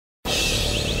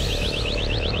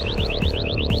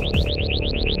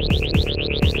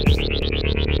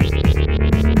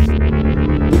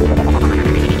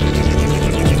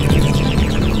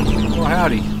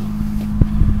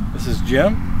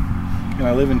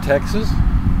live in Texas,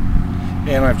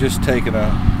 and I've just taken a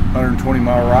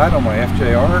 120-mile ride on my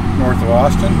FJR north of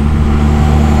Austin.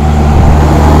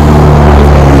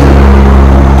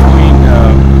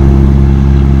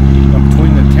 I'm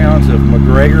between the towns of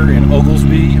McGregor and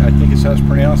Oglesby, I think it's how it's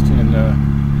pronounced,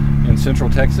 in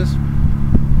central Texas.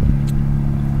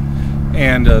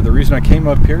 And the reason I came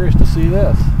up here is to see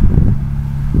this.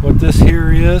 What this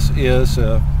here is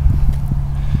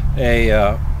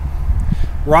a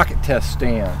rocket test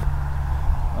stand.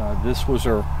 This was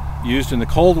used in the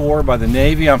Cold War by the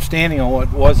Navy. I'm standing on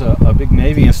what was a big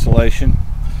Navy installation,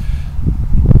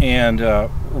 and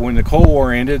when the Cold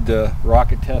War ended, the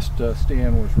rocket test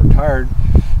stand was retired,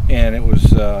 and it was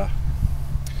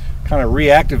kind of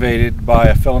reactivated by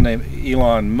a fellow named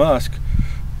Elon Musk,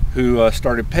 who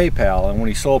started PayPal. And when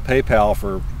he sold PayPal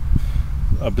for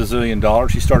 $1 bazillion,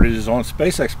 he started his own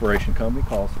space exploration company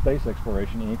called Space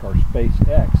Exploration Inc., or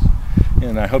SpaceX.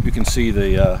 And I hope you can see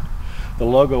the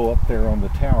logo up there on the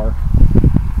tower.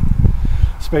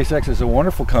 SpaceX is a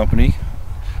wonderful company.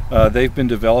 They've been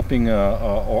developing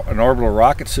an orbital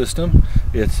rocket system.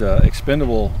 It's an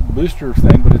expendable booster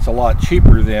thing, but it's a lot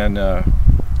cheaper than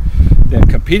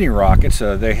competing rockets.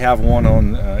 They have one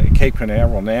on Cape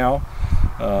Canaveral now.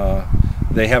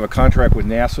 They have a contract with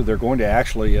NASA. They're going to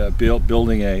actually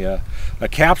building a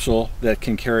capsule that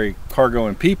can carry cargo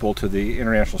and people to the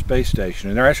International Space Station,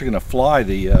 and they're actually going to fly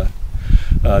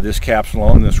this capsule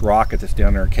on this rocket that's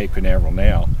down there at Cape Canaveral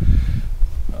now.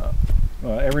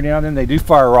 Every now and then they do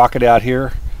fire a rocket out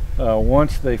here.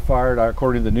 Once they fired,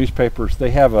 according to the newspapers,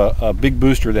 they have a big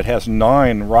booster that has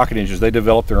 9 rocket engines. They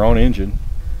developed their own engine,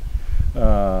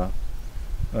 their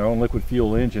own liquid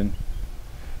fuel engine.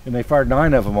 And they fired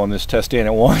 9 of them on this test stand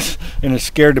at once, and it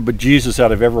scared the bejesus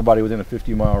out of everybody within a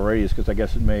 50-mile radius, because I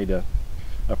guess it made a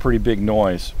pretty big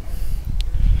noise.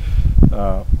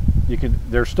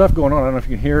 There's stuff going on. I don't know if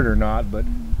you can hear it or not, but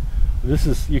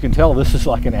you can tell this is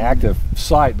like an active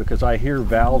site, because I hear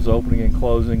valves opening and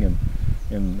closing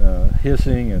and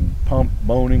hissing and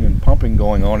moaning and pumping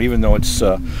going on, even though it's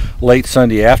late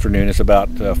Sunday afternoon. It's about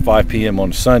 5 p.m.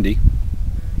 on Sunday.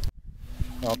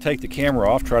 I'll take the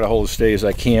camera off, try to hold as steady as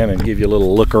I can, and give you a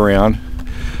little look around.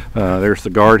 There's the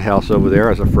guardhouse over there. I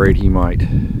was afraid he might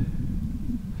come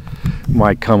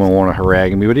and want to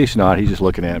harangue me, but he's not. He's just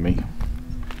looking at me.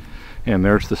 And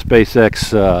there's the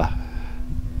SpaceX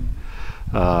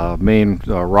main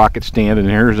rocket stand, and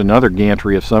here's another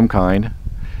gantry of some kind.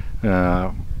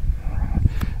 And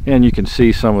you can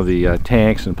see some of the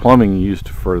tanks and plumbing used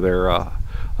for their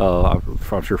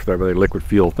I'm sure for their liquid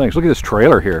fuel things. Look at this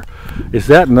trailer here. Is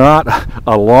that not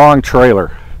a long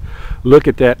trailer? Look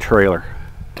at that trailer.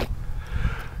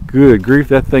 Good grief,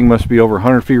 that thing must be over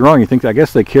 100 feet long. I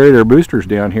guess they carry their boosters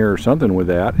down here or something with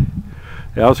that.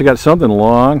 They also got something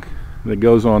long that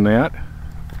goes on that.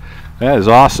 That is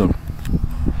awesome.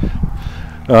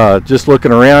 Just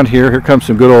looking around here comes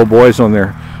some good old boys on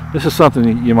there. This is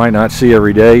something you might not see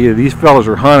every day. These fellows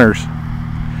are hunters,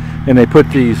 and they put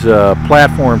these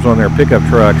platforms on their pickup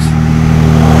trucks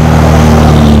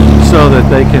so that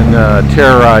they can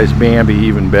terrorize Bambi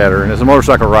even better. And as a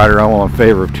motorcycle rider, I'm all in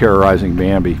favor of terrorizing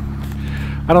Bambi.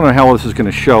 I don't know how this is going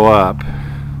to show up,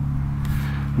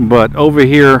 but over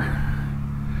here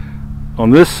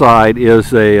on this side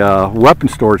is a weapon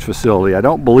storage facility. I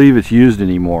don't believe it's used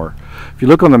anymore. If you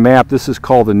look on the map, this is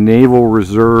called the Naval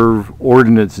Reserve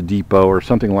Ordinance Depot or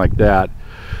something like that.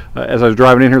 As I was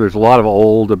driving in here, there's a lot of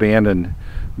old abandoned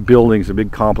buildings, a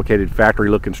big complicated factory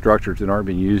looking structures that aren't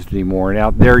being used anymore, and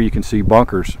out there you can see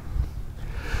bunkers.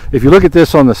 If you look at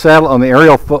this on the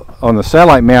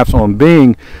satellite maps on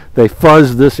Bing, they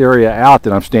fuzz this area out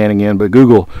that I'm standing in, but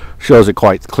Google shows it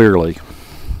quite clearly.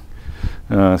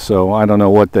 So I don't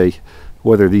know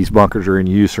whether these bunkers are in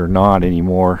use or not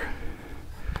anymore.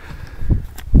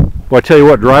 Well, I tell you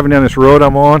what, driving down this road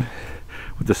I'm on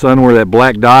with the sun where that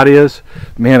black dot is,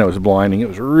 man, it was blinding. It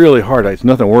was really hard. It's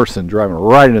nothing worse than driving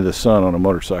right into the sun on a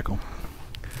motorcycle.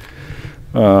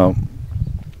 Well,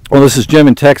 this is Jim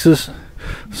in Texas,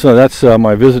 so that's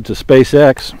my visit to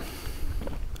SpaceX.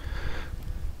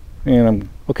 And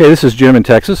this is Jim in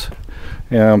Texas,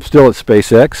 and I'm still at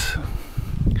SpaceX.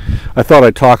 I thought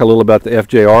I'd talk a little about the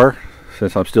FJR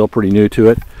since I'm still pretty new to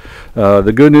it.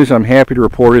 The good news I'm happy to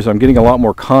report is I'm getting a lot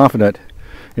more confident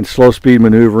in slow speed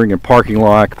maneuvering and parking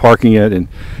it and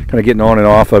kind of getting on and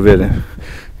off of it.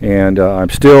 And I'm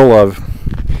still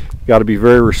got to be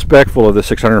very respectful of the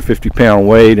 650-pound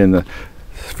weight and the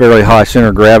fairly high center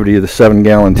of gravity of the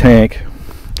 7-gallon tank,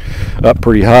 up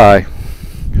pretty high.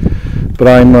 But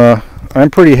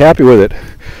I'm pretty happy with it.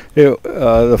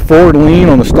 The forward lean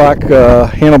on the stock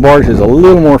handlebars is a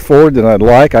little more forward than I'd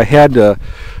like. I had to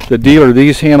the dealer,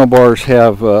 these handlebars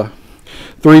have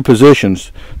 3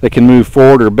 positions. They can move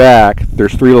forward or back.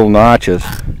 There's 3 little notches.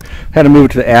 Had to move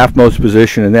it to the aftmost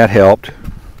position, and that helped.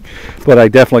 But I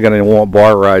definitely going to want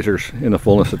bar risers in the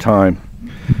fullness of time.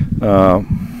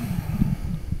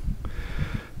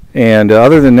 And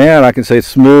other than that, I can say it's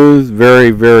smooth, very,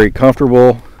 very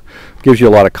comfortable. Gives you a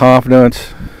lot of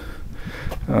confidence.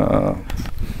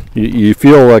 You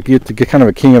feel like you get kind of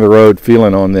a king of the road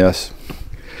feeling on this.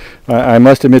 I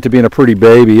must admit to being a pretty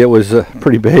baby. It was a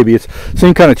pretty baby. It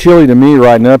seemed kind of chilly to me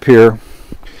riding up here.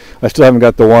 I still haven't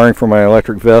got the wiring for my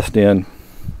electric vest in.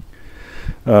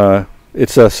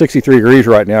 It's 63 degrees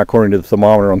right now according to the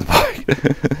thermometer on the bike.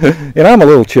 And I'm a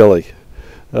little chilly.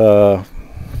 You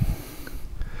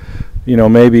know,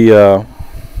 maybe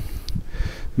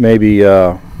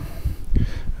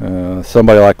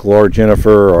somebody like Laura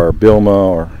Jennifer or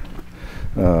Bilma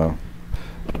or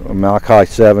Malachi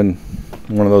 7,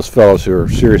 one of those fellows who are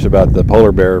serious about the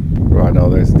polar bear. I know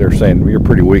they're saying you're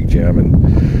pretty weak, Jim,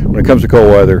 and when it comes to cold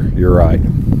weather, you're right.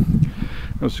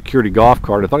 A security golf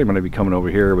cart. I thought he might be coming over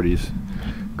here, but he's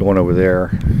going over there,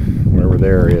 wherever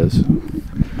there is.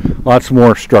 Lots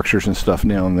more structures and stuff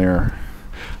down there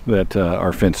that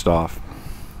are fenced off.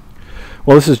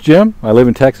 Well, this is Jim. I live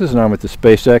in Texas, and I'm at the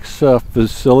SpaceX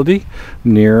facility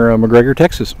near McGregor,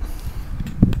 Texas.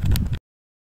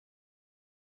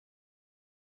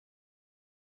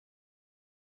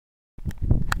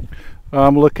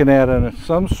 I'm looking at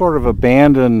some sort of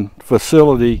abandoned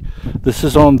facility. This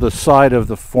is on the site of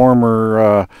the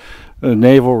former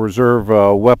Naval Reserve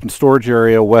weapon storage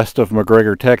area west of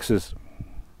McGregor, Texas.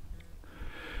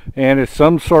 And it's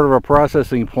some sort of a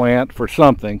processing plant for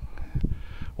something.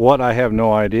 What, I have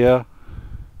no idea.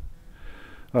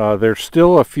 There's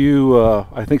still a few,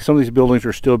 I think some of these buildings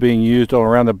are still being used. All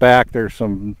around the back there's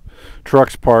some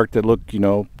trucks parked that look, you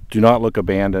know, do not look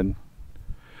abandoned.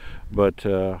 But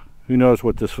who knows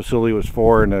what this facility was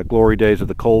for in the glory days of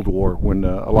the Cold War when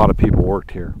a lot of people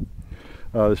worked here.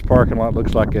 This parking lot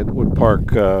looks like it would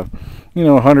park, you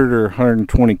know, 100 or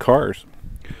 120 cars.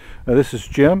 This is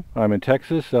Jim. I'm in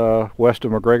Texas, west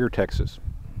of McGregor, Texas.